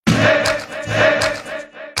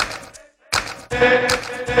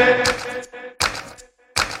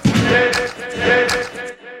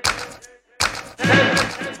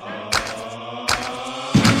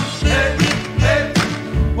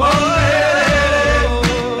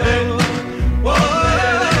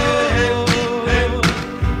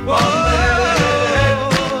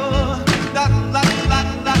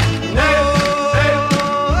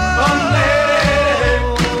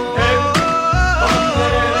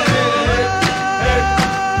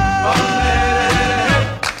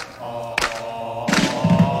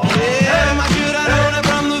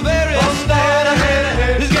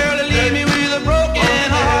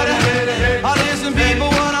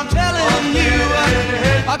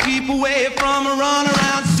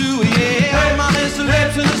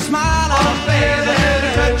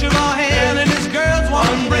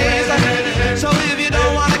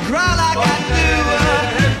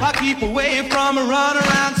Away from a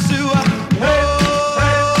runaround sewer.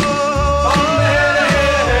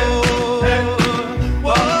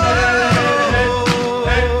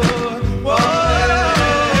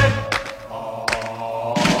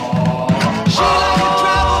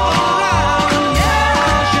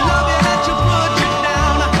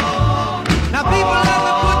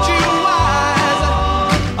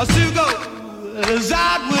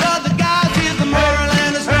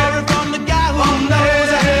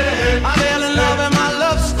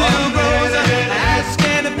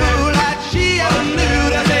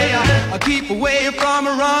 Away from a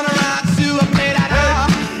runaround sewer, play that out.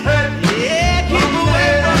 Yeah, keep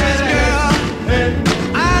away from this girl.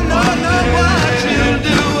 I know what you'll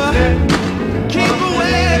do. Keep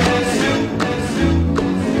away from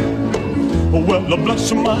Well,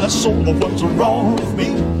 bless my soul, what's wrong with me?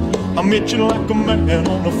 I'm itching like a man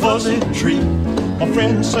on a fuzzy tree. My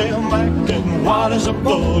friends say I'm acting wild as a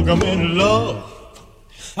bug. I'm in love.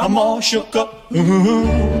 I'm all shook up. Yeah.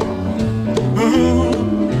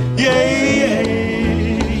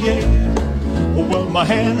 Well, my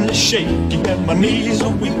hands are shaky and my knees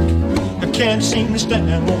are weak. I can't seem to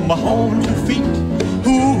stand on my own 2 feet.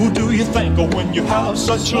 Who do you think of when you have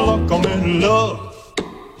such luck? I'm in love.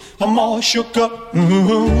 I'm all shook up.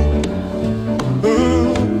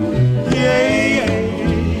 Yeah.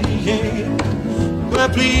 Well,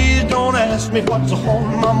 please don't ask me what's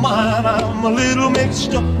on my mind. I'm a little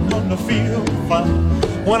mixed up, but I feel fine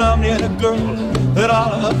when I'm near the girl that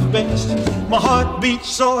I love best. My heart beats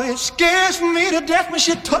so it scares me to death when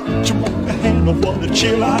she touches my hand. Oh, what a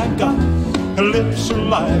chill I got. Her lips are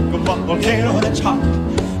like a volcano that's hot.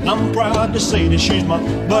 I'm proud to say that she's my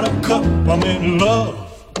buttercup. I'm in love.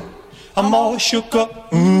 I'm all shook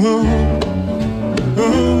up.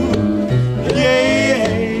 Yeah.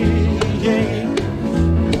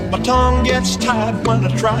 My tongue gets tied when I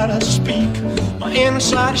try to speak. My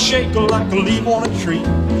inside shake like a leaf on a tree.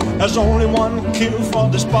 There's only one cure for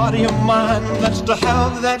this body of mine. That's to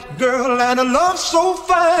have that girl and a love so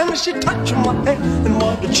fine. She touched my head and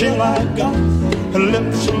what a chill I got. Her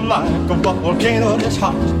lips are like a volcano that's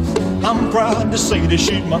hot. I'm proud to say that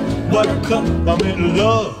she's my buttercup. I'm in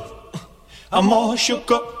love. I'm all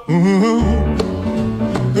shook up.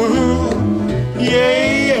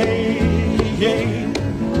 Yeah.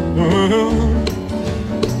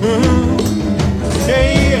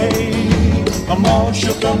 I'm all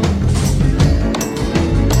shook up.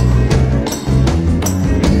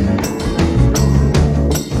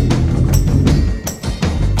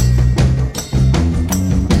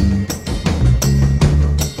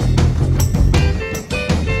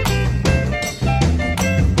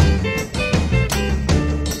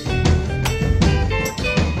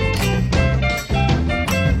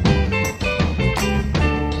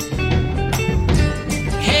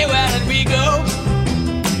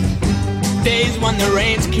 When the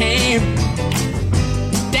rains came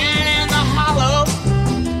down in the hollow,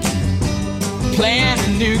 playing a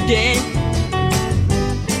new game,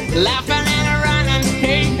 laughing and a running,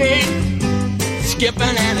 hey,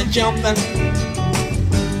 skipping and a jumping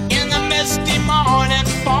in the misty morning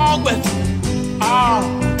fog with our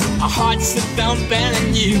hearts a thumping,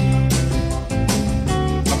 and you,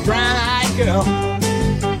 a brown-eyed girl,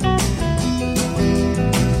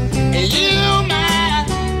 and you, my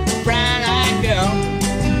brown-eyed girl.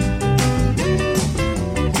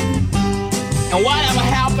 And whatever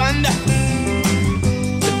happened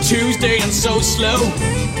to Tuesday and so slow,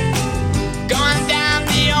 going down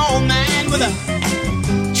the old man with a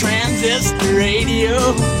transistor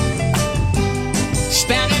radio,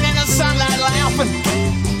 standing in the sunlight laughing,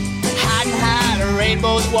 hiding behind a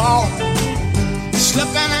rainbow's wall,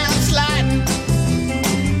 slipping and sliding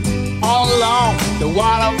all along the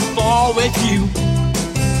waterfall with you,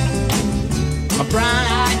 a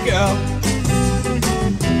brown-eyed girl.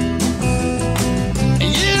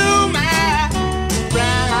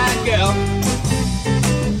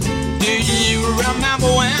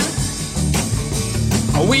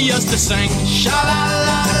 We used to sing sha la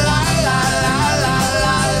la la la la la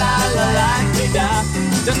la la la la da,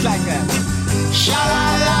 just like that. Sha la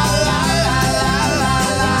la la la la la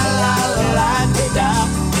la la la da,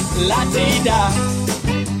 la da.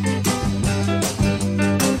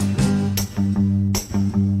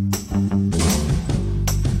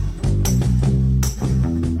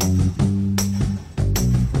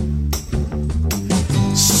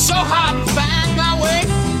 So hard to find my way.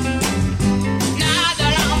 Now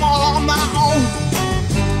that I'm all on my own.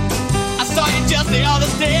 I saw you just the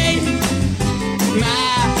other day.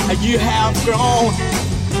 My, you have grown.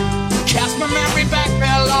 Cast my memory back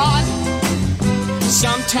there, Lord.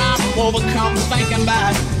 Sometimes I'm overcome thinking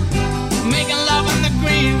about making love in the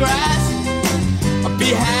green grass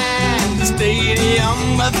behind the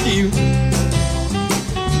stadium with you,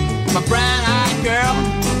 my brown-eyed girl.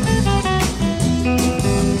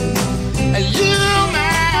 You, my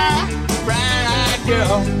brown-eyed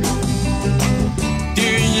girl. Do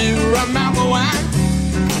you remember when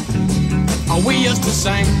we used to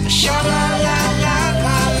sing sha la la la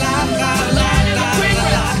la la la la la la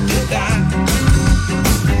la.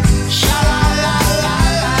 Sha la la la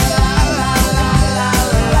la la la la la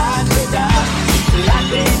la la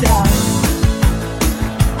la.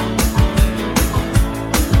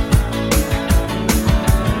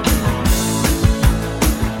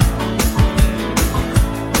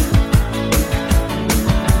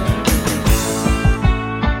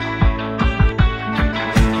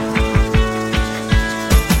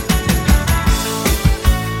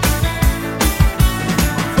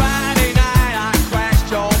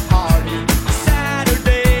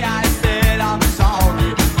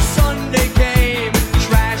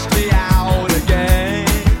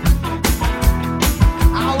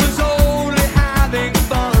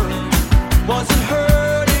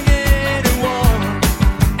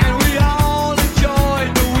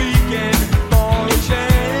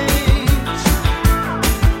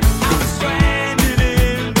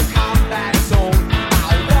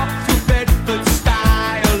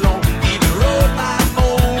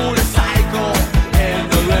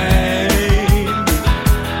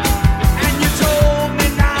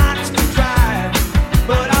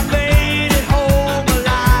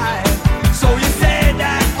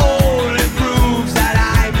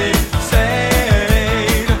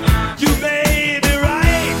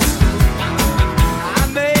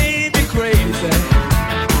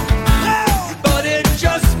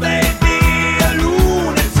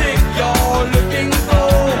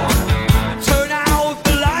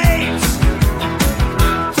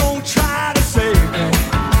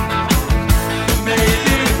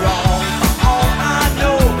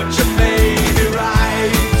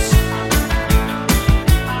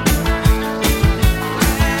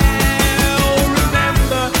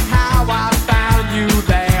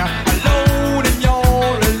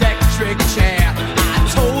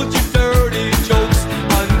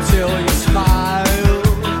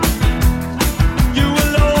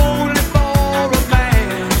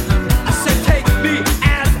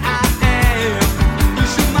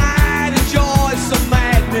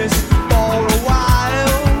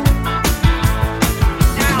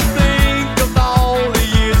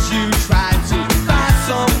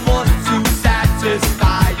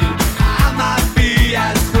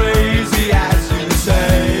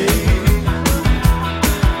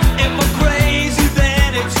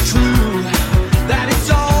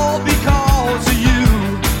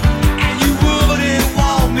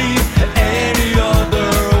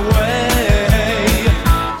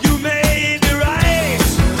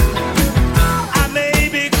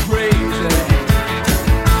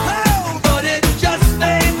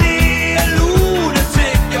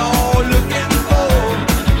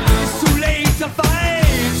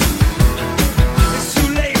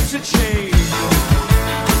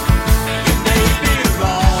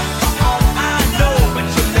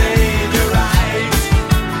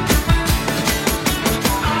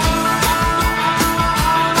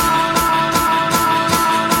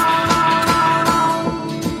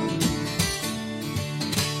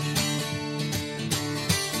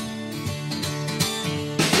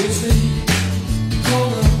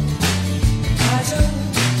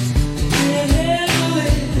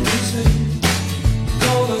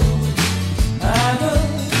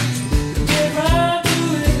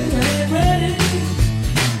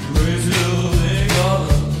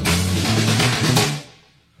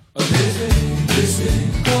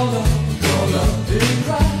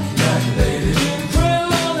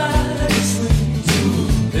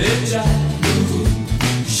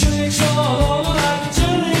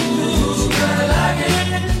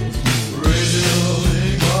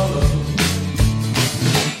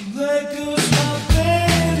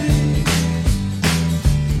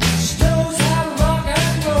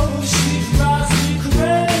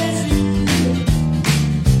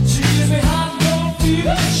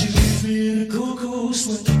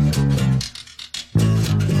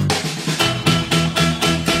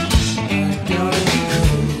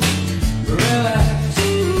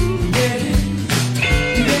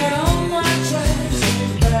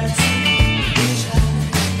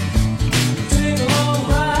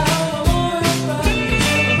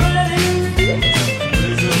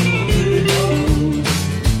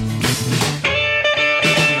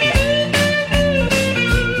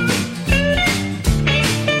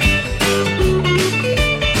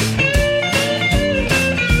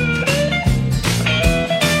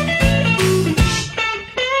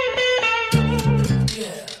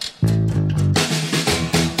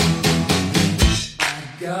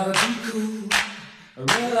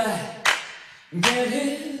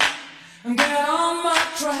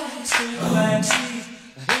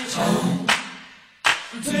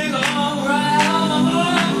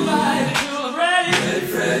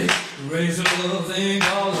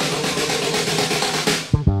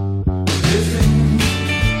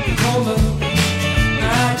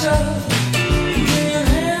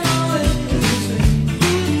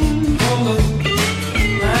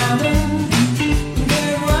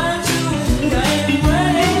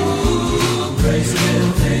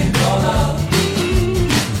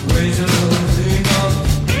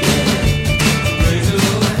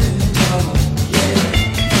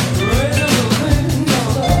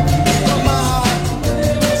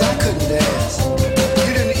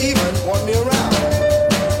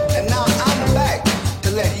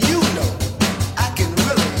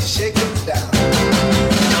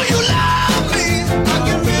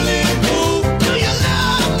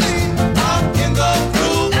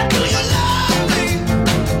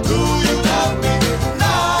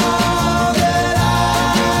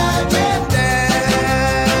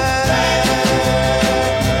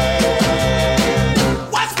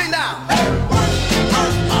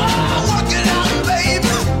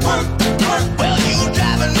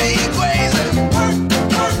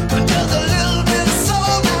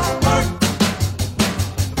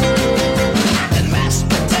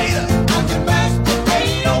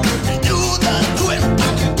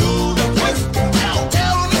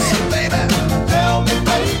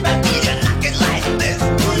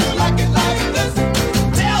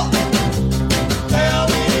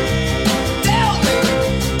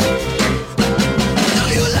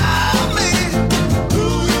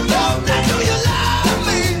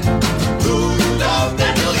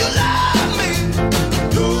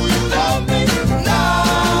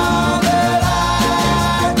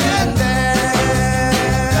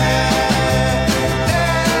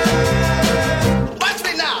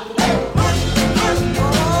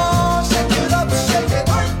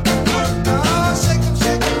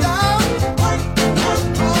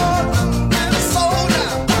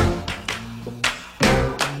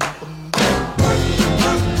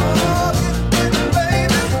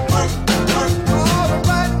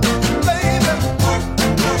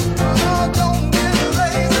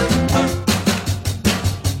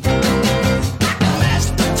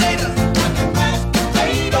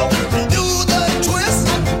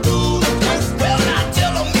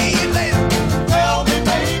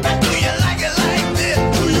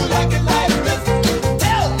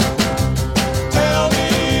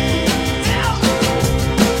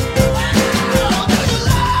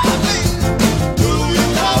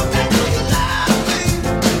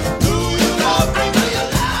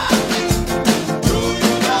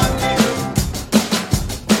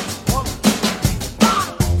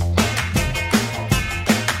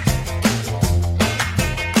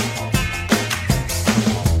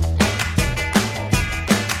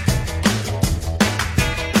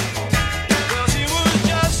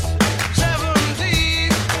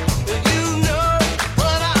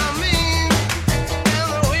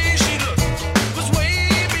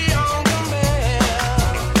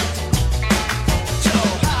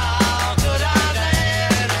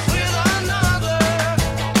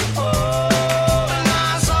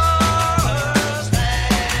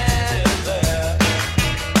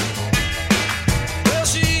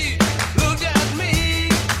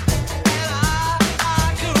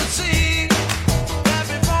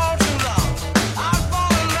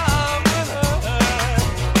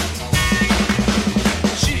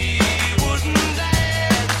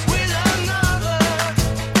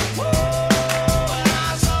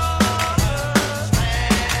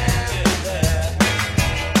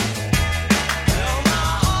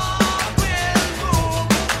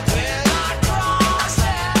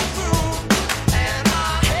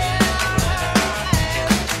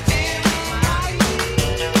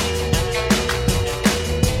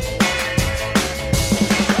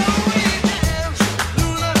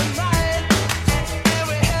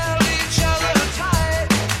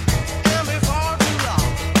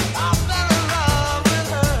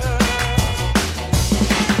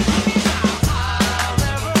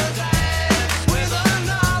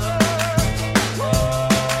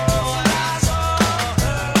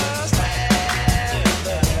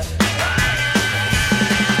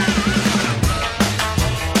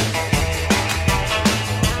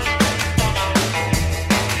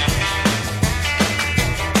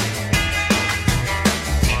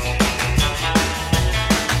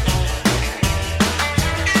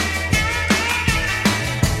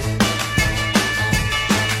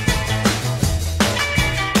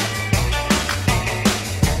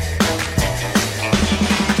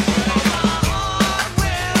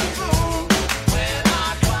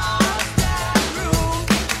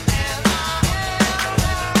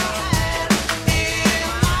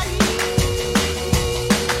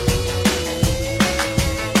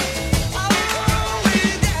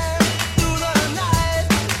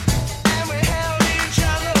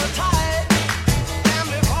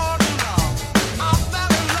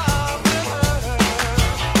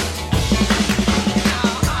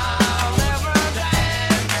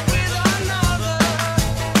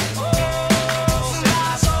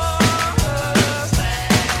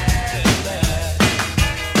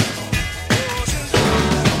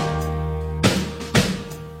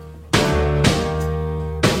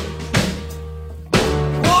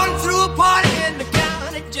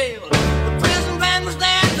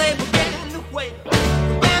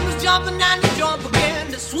 jumping and the joint began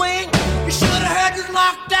to swing. You should have heard this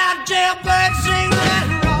knocked out jailbird sing. Let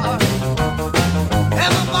it rock,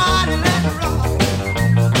 everybody let it rock.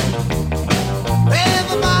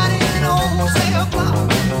 Everybody in old cell block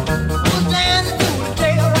was dancing to the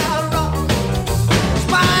jailhouse rock.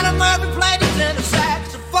 Spider Murphy played his tenor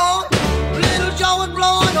saxophone. Little Joe was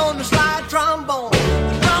blowing on the slide trombone.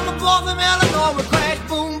 The drummer boy from Illinois would crash,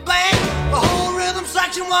 boom, bang. The whole rhythm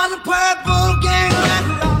section was a purple gang. Let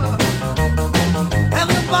it rock,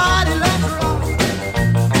 everybody let it rock.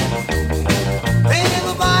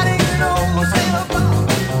 Everybody in old cell block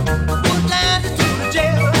was dancing to the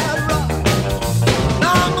jailhouse rock.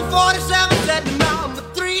 Number 47 said to number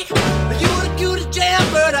 3, you the cutest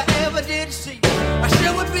jailbird I ever did see. I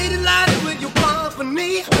sure would be delighted with your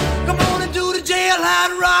company. Come on and do the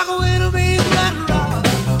jailhouse rock with me. Let it rock,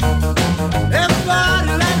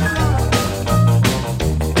 everybody let it rock.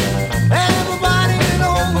 Everybody in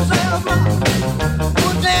old cell block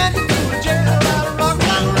was dancing to the jailhouse rock.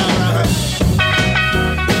 Rock, rock, rock.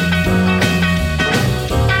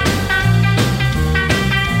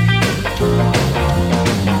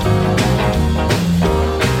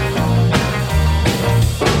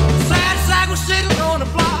 Sad sack was sitting on a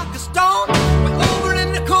block of stone, over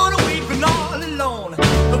in the corner weeping all alone.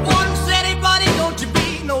 The warden said, hey buddy, don't you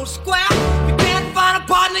be no square. You can't find a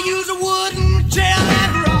partner, use a wooden chair. Let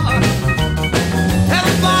it rock,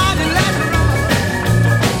 everybody let it rock.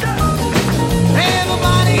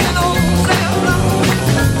 Everybody in old cell block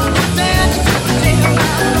dancing to the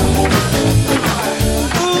jailhouse rock.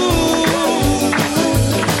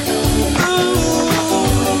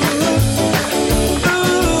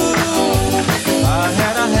 I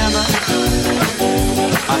had a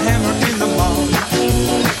hammer in the morning,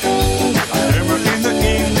 a hammer in the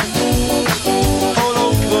evening, all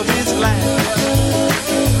over this land.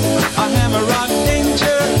 A hammer on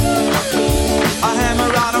danger, a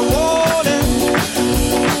hammer on a warning,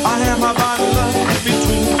 a hammer on love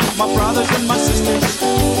between my brothers and my sisters,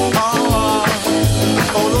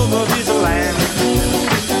 all over this land.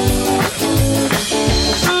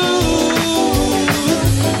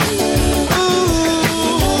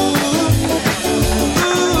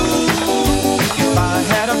 If I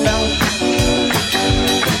had a bell,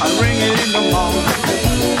 I'd ring it in the morning,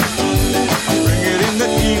 I'd ring it in the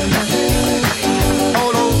evening,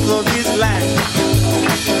 all over this land.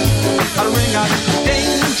 I'd ring out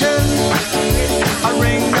danger, I'd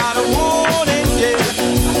ring out a warning, yeah.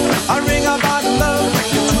 I'd ring out love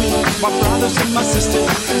between my brothers and my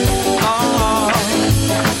sisters,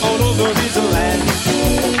 all over this land.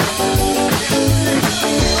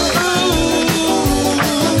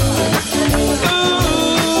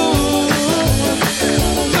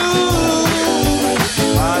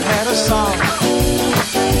 I had a song,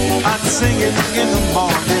 I'd sing it in the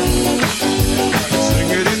morning, sing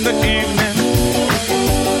it in the evening,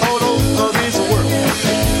 all over this world.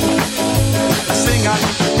 I sing out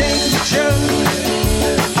danger,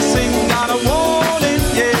 I sing out a warning,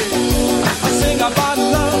 yeah. I sing about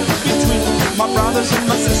love between my brothers and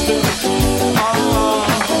my sisters,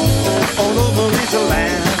 all over this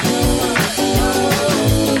land.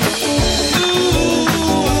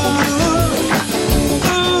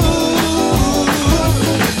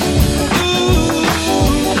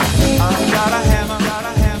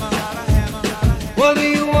 Well, do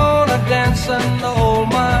you wanna dance and hold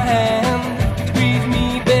my hand? Squeeze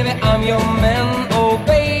me, baby, I'm your man. Oh,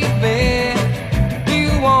 baby, do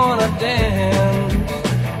you wanna dance?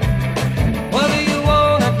 Well, do you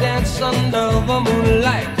wanna dance under the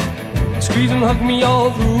moonlight? Squeeze and hug me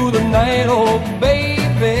all through the night. Oh,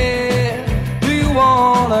 baby, do you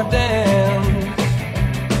wanna dance?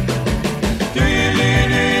 Do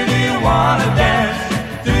you wanna dance?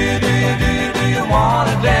 Do you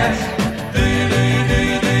wanna dance? Do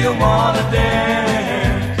you wanna dance?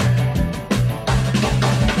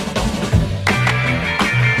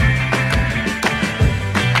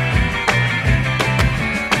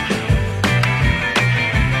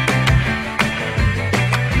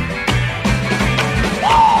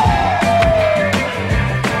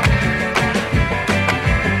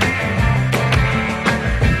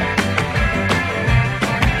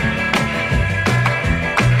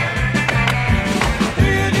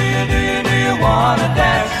 Wanna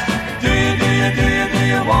dance? Do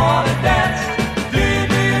you wanna dance? Do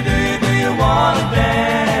you wanna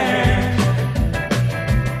dance?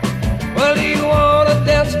 Well, do you wanna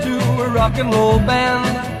dance to a rock and roll band?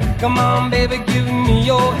 Come on, baby, give me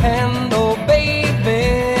your hand. Oh, baby,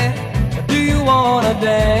 do you wanna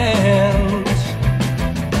dance?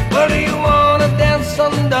 Well, do you wanna dance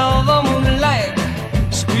under the moonlight?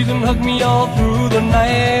 squeeze and hug me all through the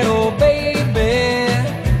night. Oh baby,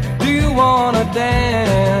 do you wanna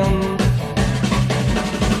dance?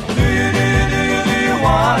 Do you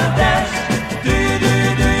wanna dance? Do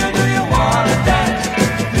you wanna dance?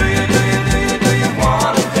 Do you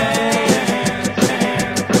wanna dance?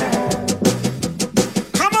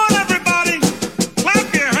 Come on, everybody,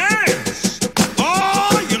 clap your hands.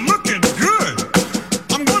 Oh, you're looking good.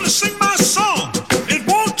 I'm gonna sing my song. It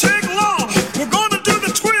won't take long. We're gonna do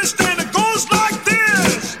the twist, and it goes like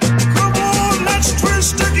this. Come on, let's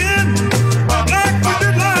twist again, like we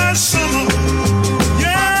did last summer.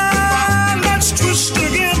 Yeah, let's twist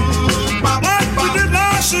again, like we did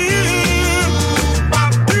last year.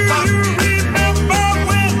 Do you remember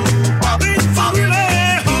when things were really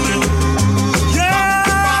humming?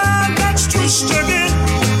 Yeah, let's twist again.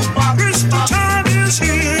 Christmas time is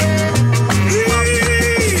here.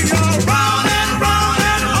 Round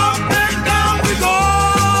and up and down we go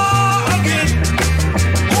again.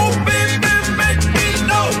 Oh baby, make me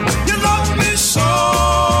know you love me so.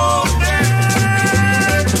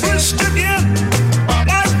 Let's twist again,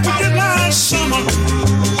 like we did last summer.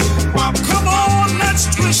 Come on, let's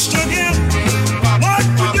twist again, like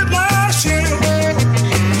we did last year.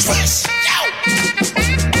 Twist,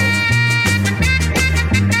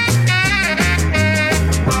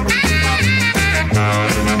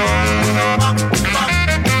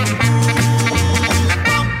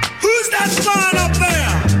 Who's that flying up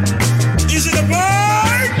there? Is it a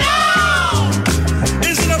bird? No.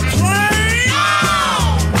 Is it a plane? No.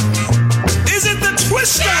 Is it the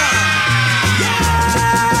twister?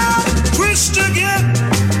 Yeah. Twist again,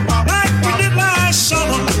 like we did last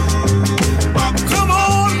summer. Come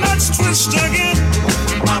on, let's twist again,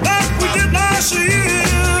 like we did last year.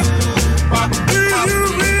 Do you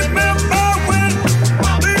remember when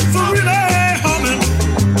things were really humming?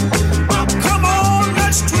 Come on,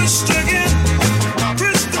 let's twist again.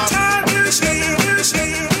 Christmas time is here, is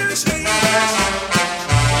here, is here.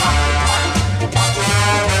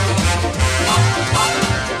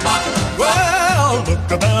 Well,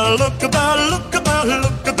 look at that, look at that, look at that,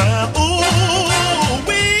 look at that. Ooh,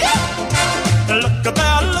 wee. Look at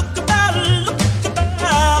that, look at that, look at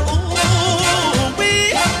that. Ooh,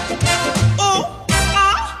 wee. Oh,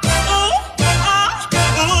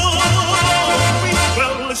 wee.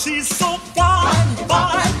 Well, she's so fine,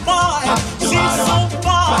 fine, fine. She's so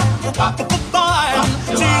fine, fine.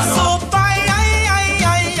 She's so fine,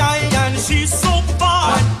 and she's so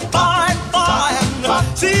fine, fine, fine.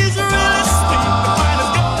 She's really sweet, the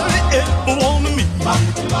finest girl you ever wanna meet. Oh,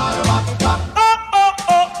 oh,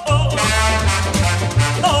 oh, oh.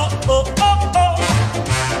 Oh, oh, oh, oh.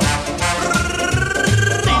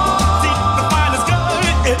 The finest girl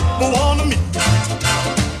you ever wanna meet.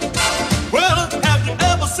 Well, have you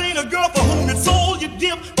ever seen a girl for whom you sold your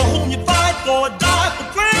dip, for whom you fight for a die, for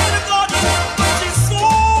praying to God? But she's so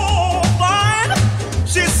fine,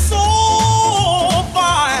 she's so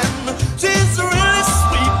fine, she's really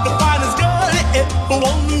sweet, the finest girl you ever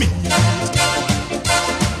wanna meet.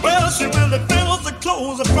 Well, she really fills the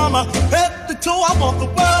clothes from her head to toe. I want the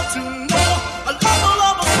world to know I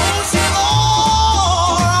love her, so she's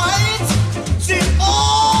alright. She's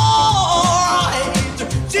alright.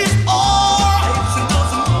 She's alright. She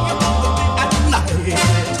doesn't need you all the day and night.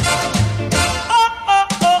 Oh, oh,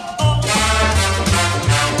 oh, oh.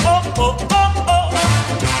 Oh, oh, oh, oh.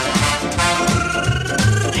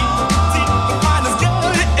 She's the finest girl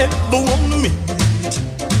you ever wanna meet.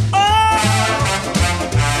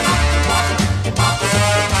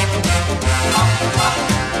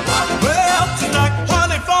 Well, she's like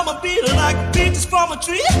honey from a bee, like peaches from a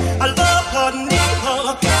tree. I love her, need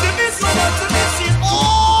her. She means so much to me. She's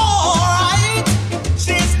alright.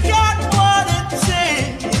 She's got what it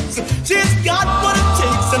takes. She's got what it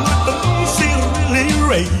takes, and with the me she'll really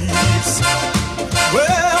raise.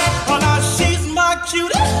 Well, now she's my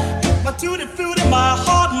cutie, my tutti frutti, my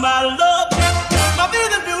heart, my love, my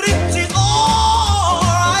beauty beauty. She's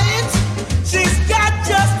alright. She's got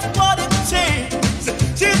just what it takes.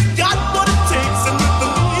 She's got what it takes, and with the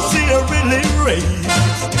me she'll really raise.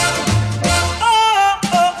 Oh,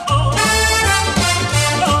 oh, oh.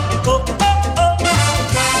 Oh, oh, oh, oh.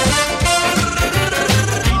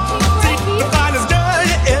 The finest girl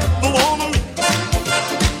you ever wanna meet.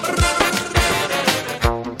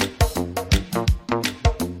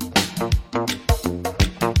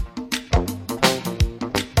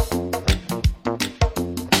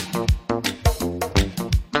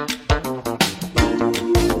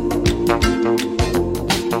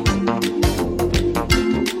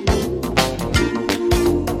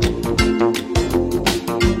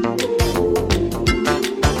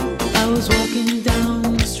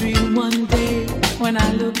 When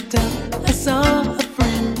I looked up, I saw a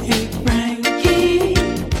friend. Hey, Frankie,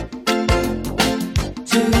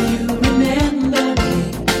 do you remember me?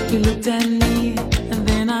 You looked at me and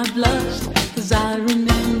then I blushed, 'cause I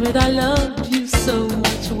remembered I loved you so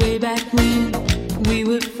much way back when we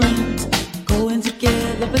were friends, going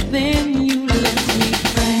together, but then you left me.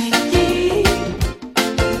 Frankie,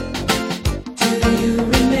 do you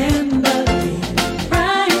remember me?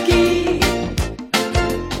 Frankie,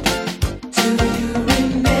 do you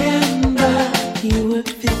remember? You were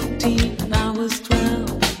 15 and I was 12.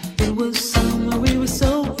 It was summer, we were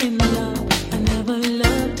so in love. I never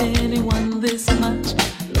loved anyone this much.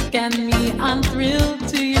 Look at me, I'm thrilled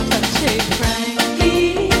to your touch. Hey,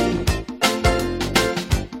 Frankie,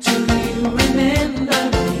 do you remember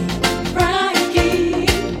me? Frankie,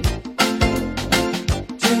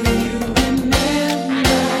 do you remember?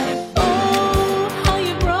 Oh, how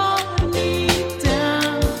you brought me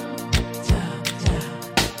down, down, down.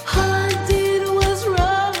 All I did was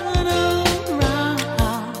run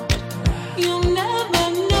around. You'll never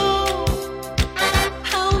know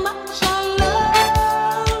how much I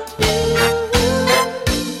love you.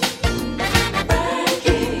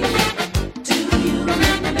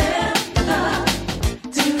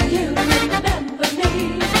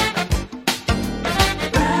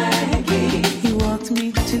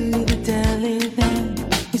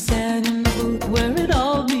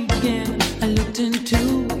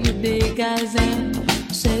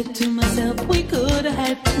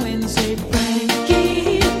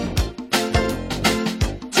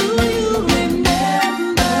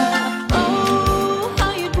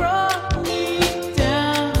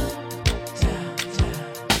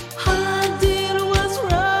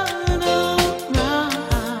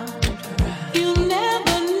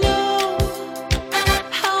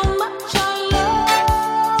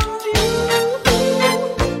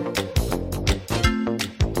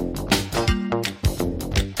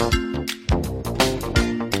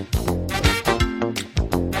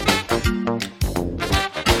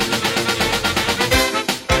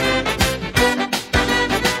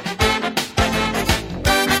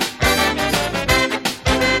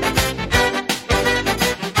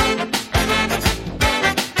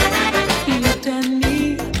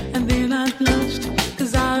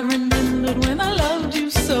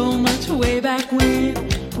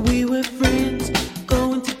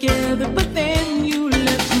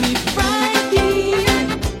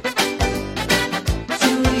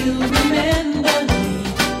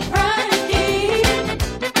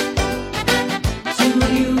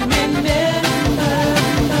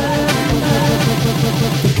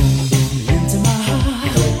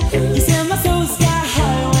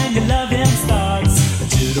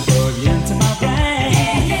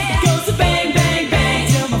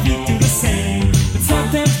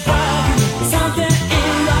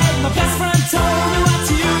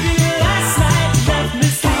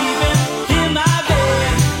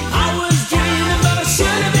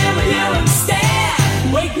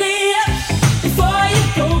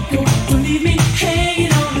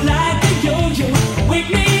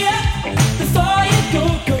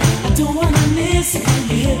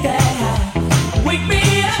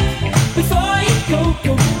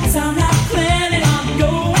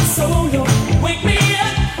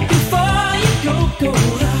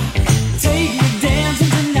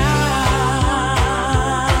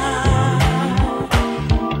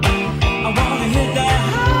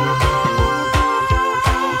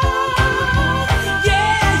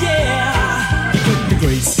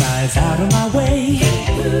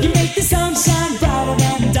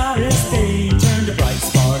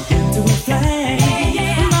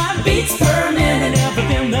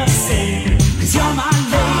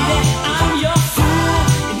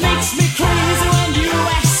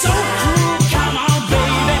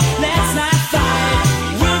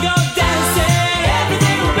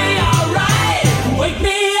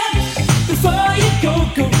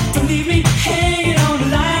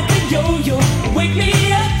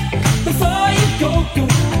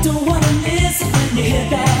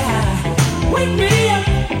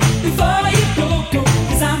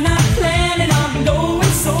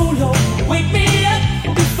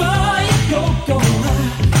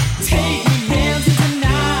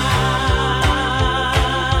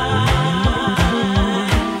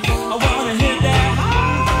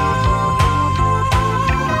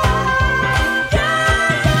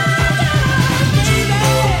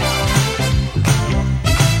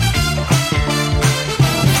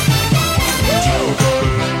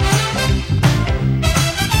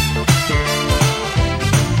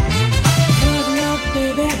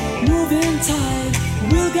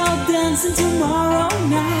 go dancing tomorrow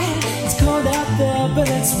night. It's cold out there, but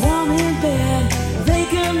it's warm in bed. They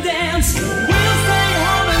can dance, we'll stay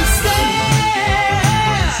home instead.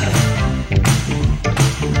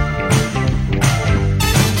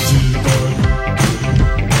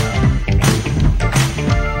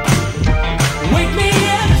 Wake me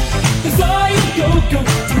up before you go. Don't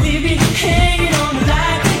leave me hanging on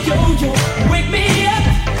like a yo-yo. Wake me up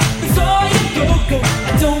before you go.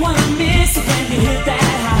 I don't wanna miss it when you hit that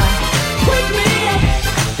high. Wake me up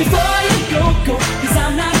before you go, 'cause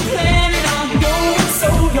I'm not planning on going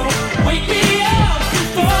solo. Wake me up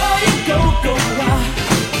before you go.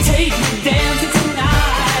 Take me dancing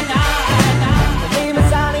tonight. My name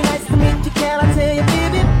is Ali, nice to meet you, can I tell you,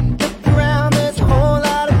 baby? Look around, there's a whole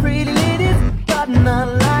lot of pretty ladies, but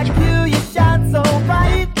none like you, you shine so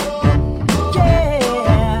bright.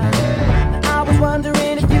 Yeah, I was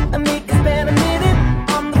wondering if you and me could spend a minute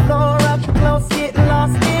on the floor up close, getting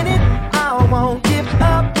lost in it. I won't give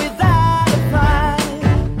up without a fight.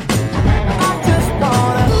 I just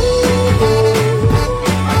wanna,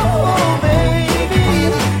 oh baby,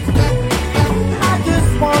 I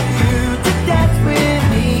just want you to dance with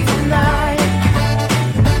me tonight.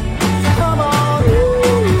 Come on,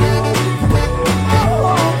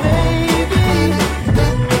 oh baby,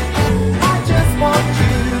 I just want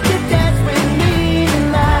you to dance with me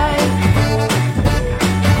tonight.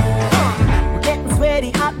 We're getting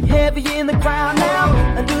sweaty, hot and heavy in the crowd now.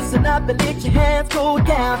 And loosen up and let your hands go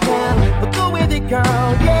downtown. But go with it,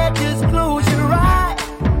 girl, yeah, just close your eyes.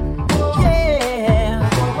 Yeah,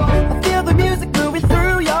 I feel the music moving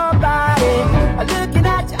through your body. Looking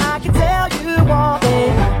at you, I can tell you want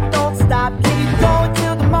it. Don't stop, keep going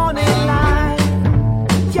till the morning light.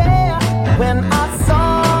 Yeah, when I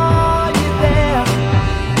saw you there,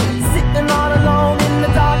 sitting all alone in the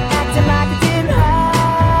dark, acting like I didn't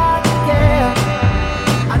have to care.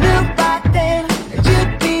 I knew right then that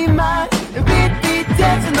you'd be mine, and we'd be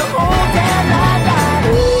dancing the whole damn night.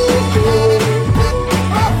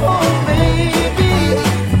 Oh, baby,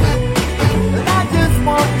 I just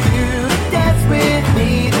want you to dance with me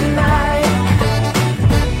tonight.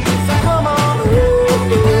 So come on,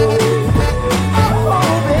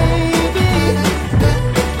 oh, baby,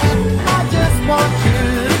 I just want you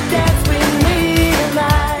to dance with me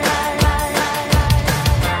tonight.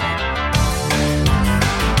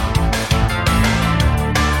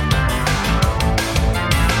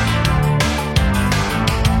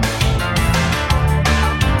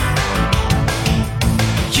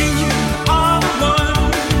 You are the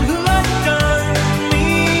one who undone me.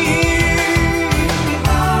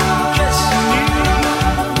 Kissing you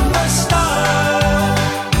a star.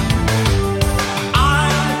 I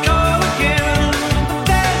go again, but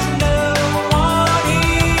there's no one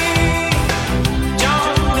here.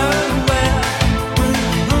 Don't know where or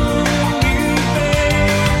whom you've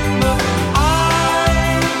been, but I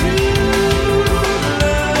do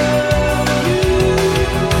love you.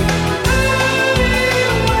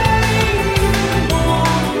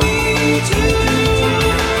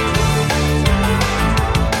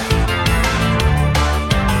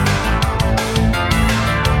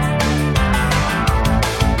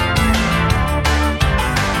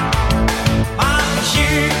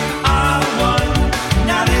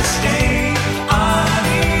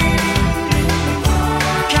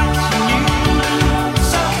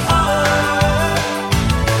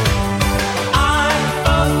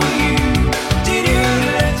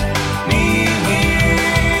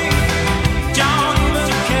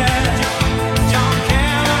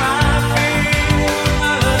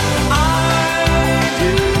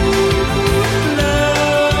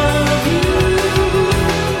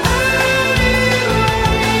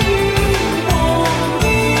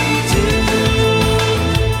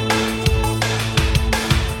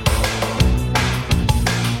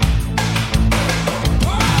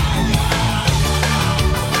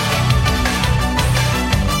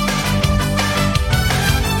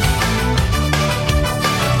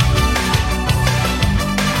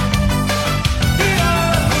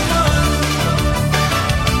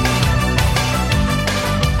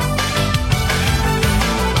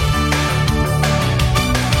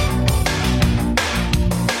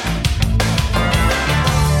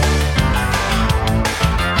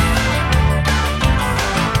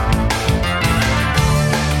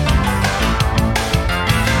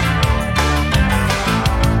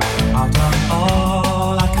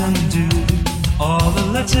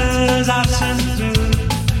 Letters I've sent through,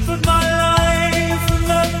 put my life in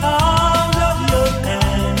the palm of your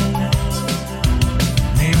hands.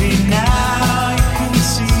 Maybe now you can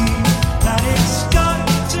see that it's got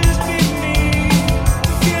to be me.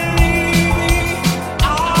 If you leave me, I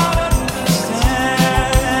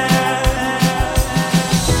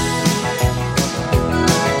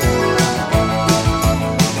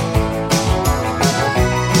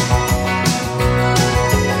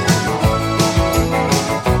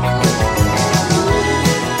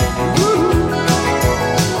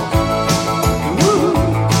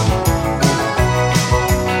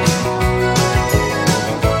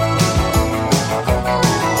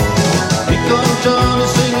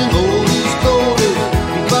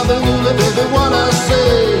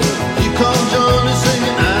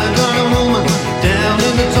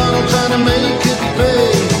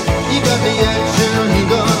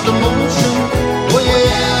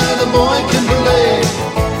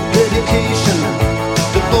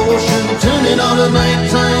turning all the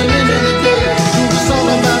nighttime into the day. Do the song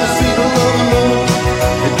about the sweet loving woman.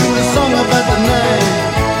 They do the song about the night.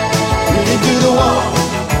 They do the walk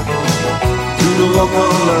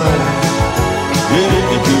of life. Yeah,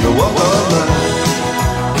 they do the walk of life.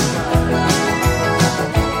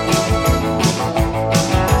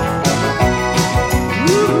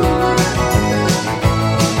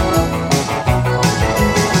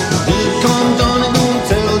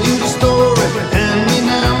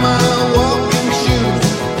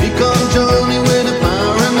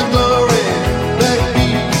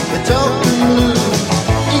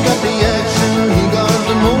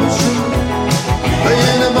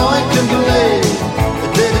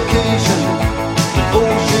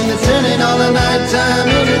 Time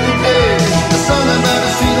into the day. The song about the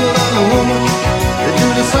sweet loving woman. They do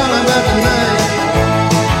the song about the night.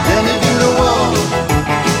 Then they do the walk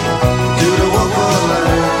of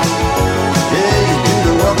life. Yeah, you do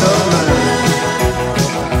the walk of life.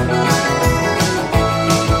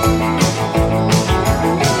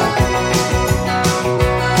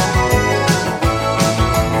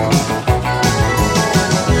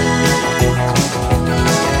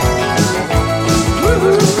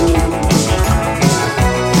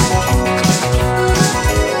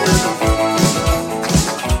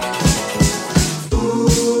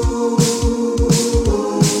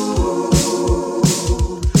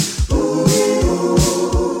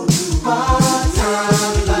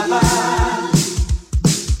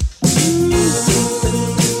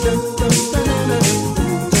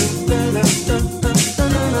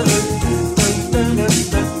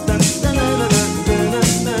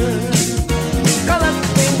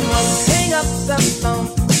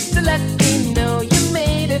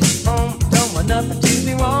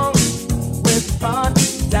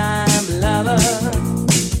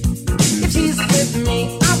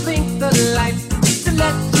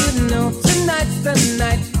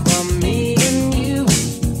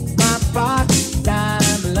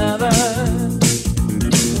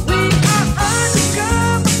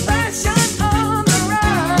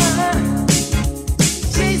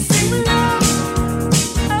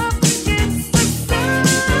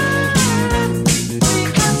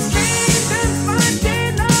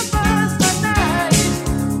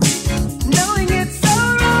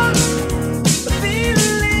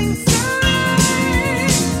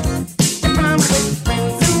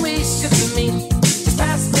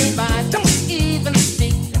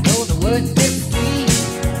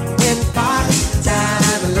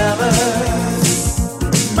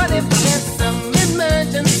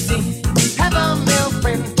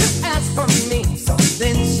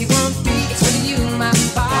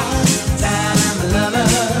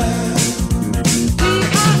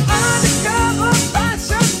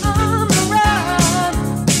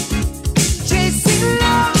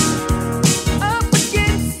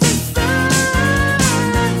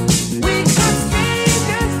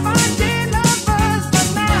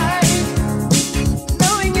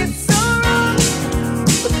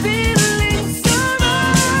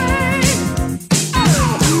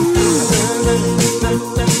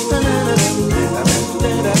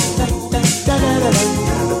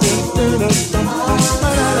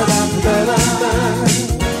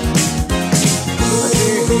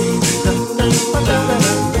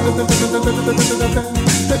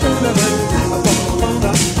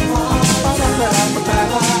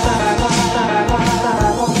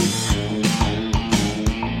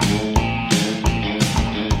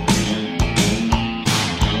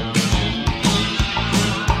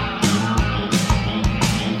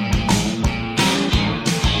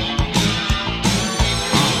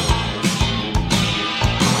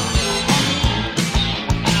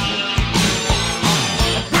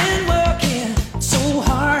 Been working so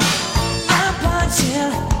hard, I applied to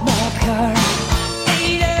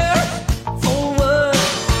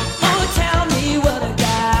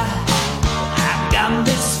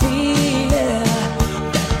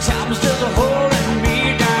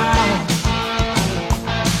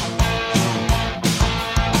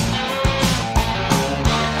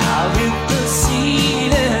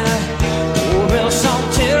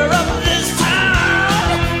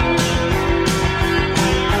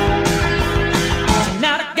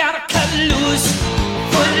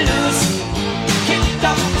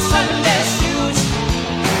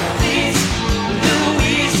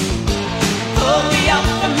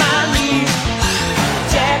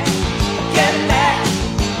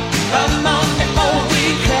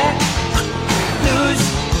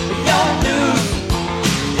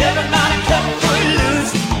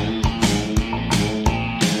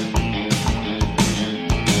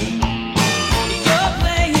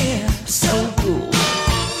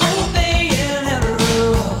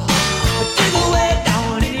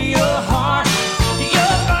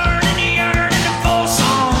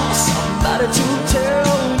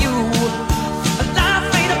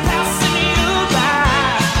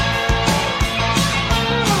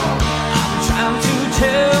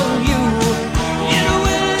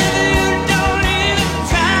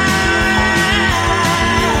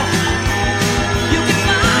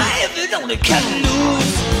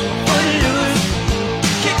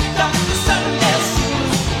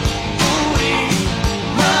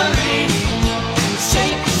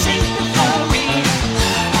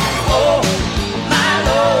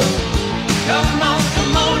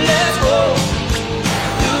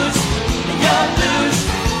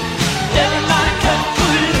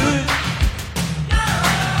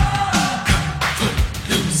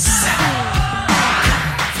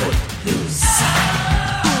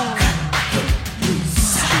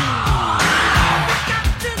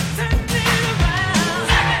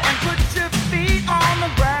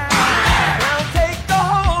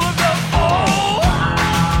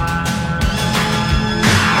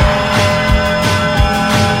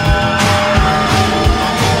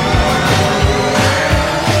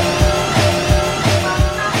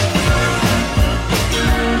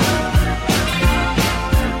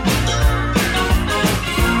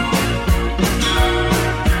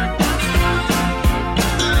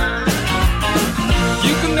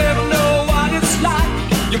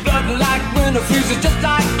winter freezes just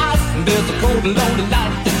like ice, and there's a cold and lonely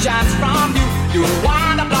light that shines from you. You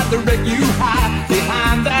wind up like the wreck you hide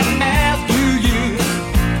behind that mask you use.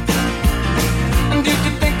 And did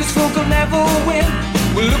you think this fool could never win?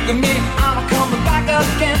 Well, look at me, I'm coming back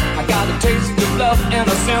again. I got a taste of love in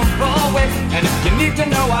a simple way, and if you need to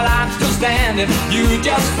know while I'm still standing, you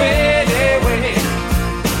just fade away.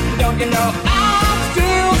 Don't you know I'm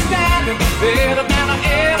still standing, better than I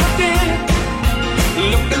ever did.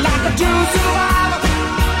 Looking like a true survivor,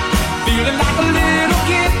 feeling like a little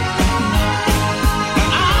kid. And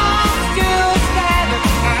I'm still standing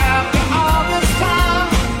after all this time,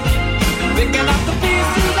 picking up the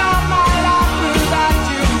pieces of my life without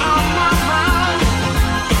you on my mind.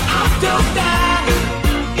 I'm still standing.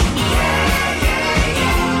 Yeah, yeah,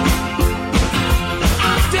 yeah.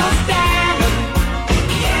 I'm still standing.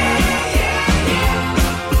 Yeah, yeah, yeah.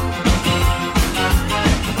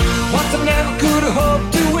 Once I never could have hoped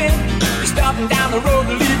to win. You're starting down the road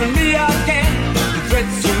and leaving me again. The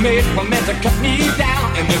threats you made were meant to cut me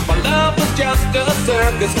down, and if my love was just a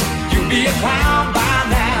circus, you'd be a clown by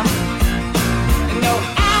now. And no,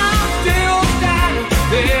 I'm still standing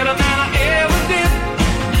better than I ever did.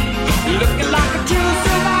 Looking like a true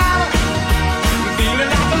survivor, feeling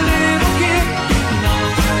like a little kid.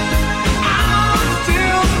 I'm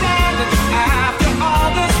still standing after all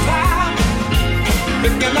this time,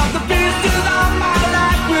 picking up the pieces of my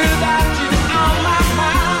life without you on my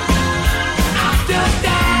mind. I'm still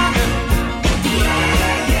standing. Yeah,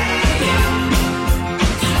 yeah, yeah.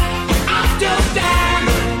 I'm still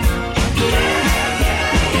standing. Yeah,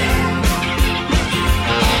 yeah, yeah.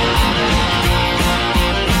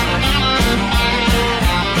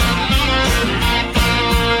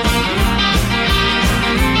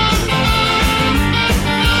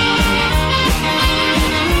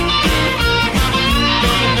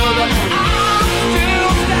 Don't you know that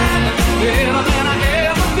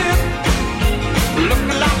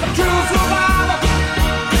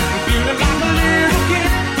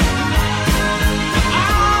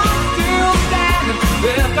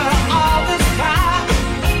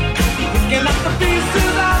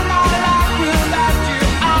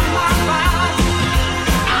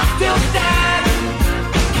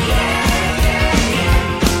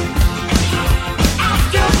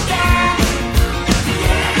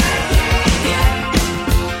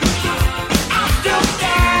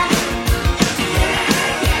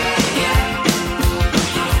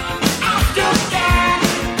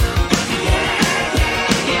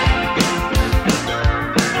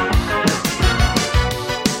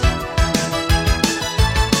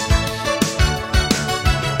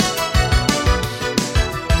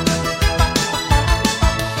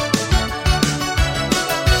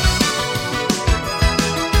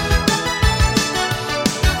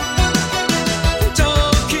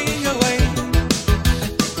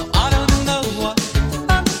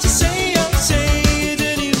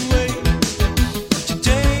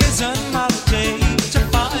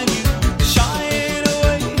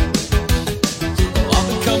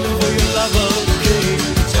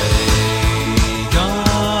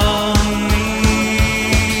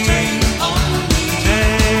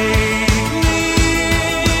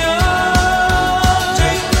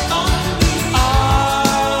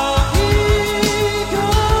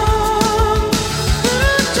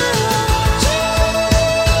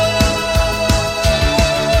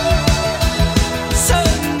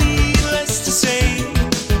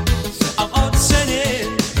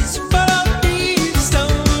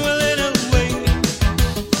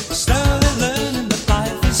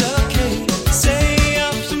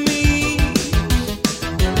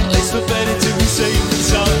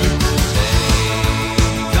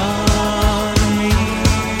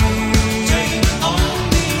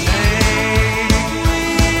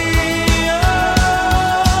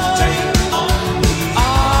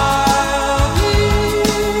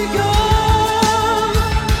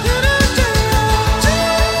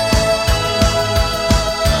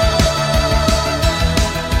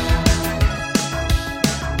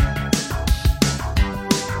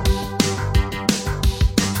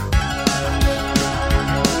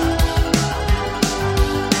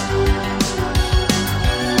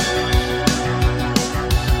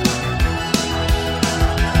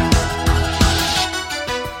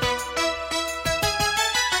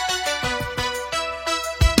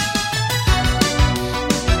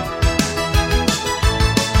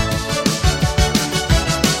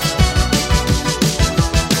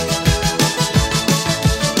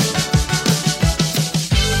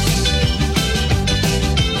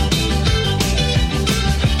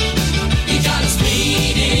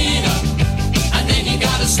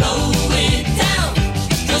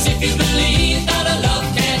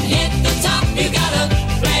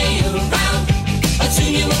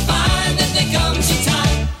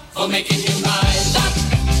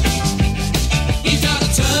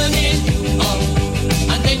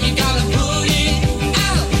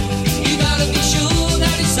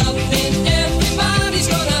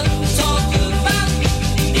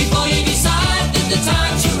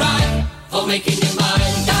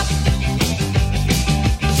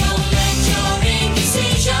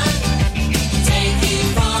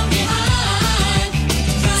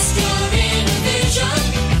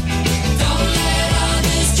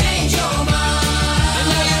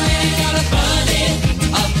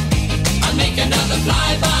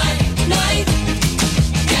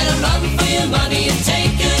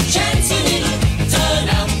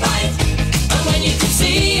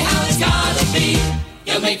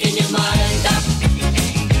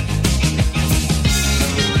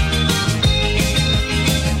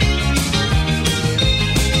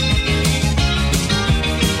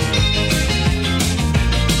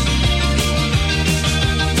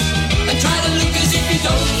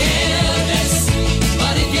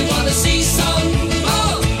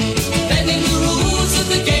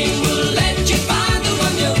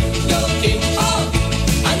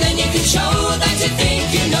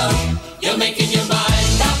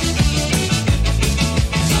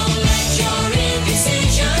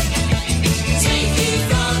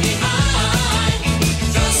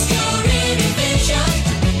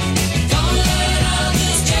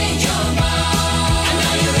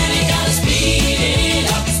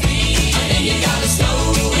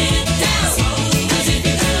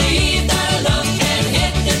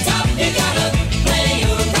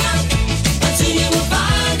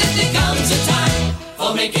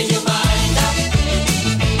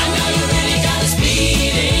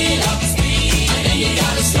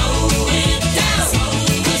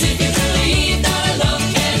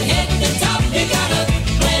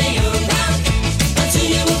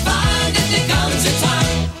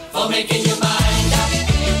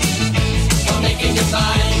making you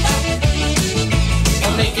fine.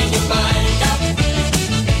 I'm making you fine.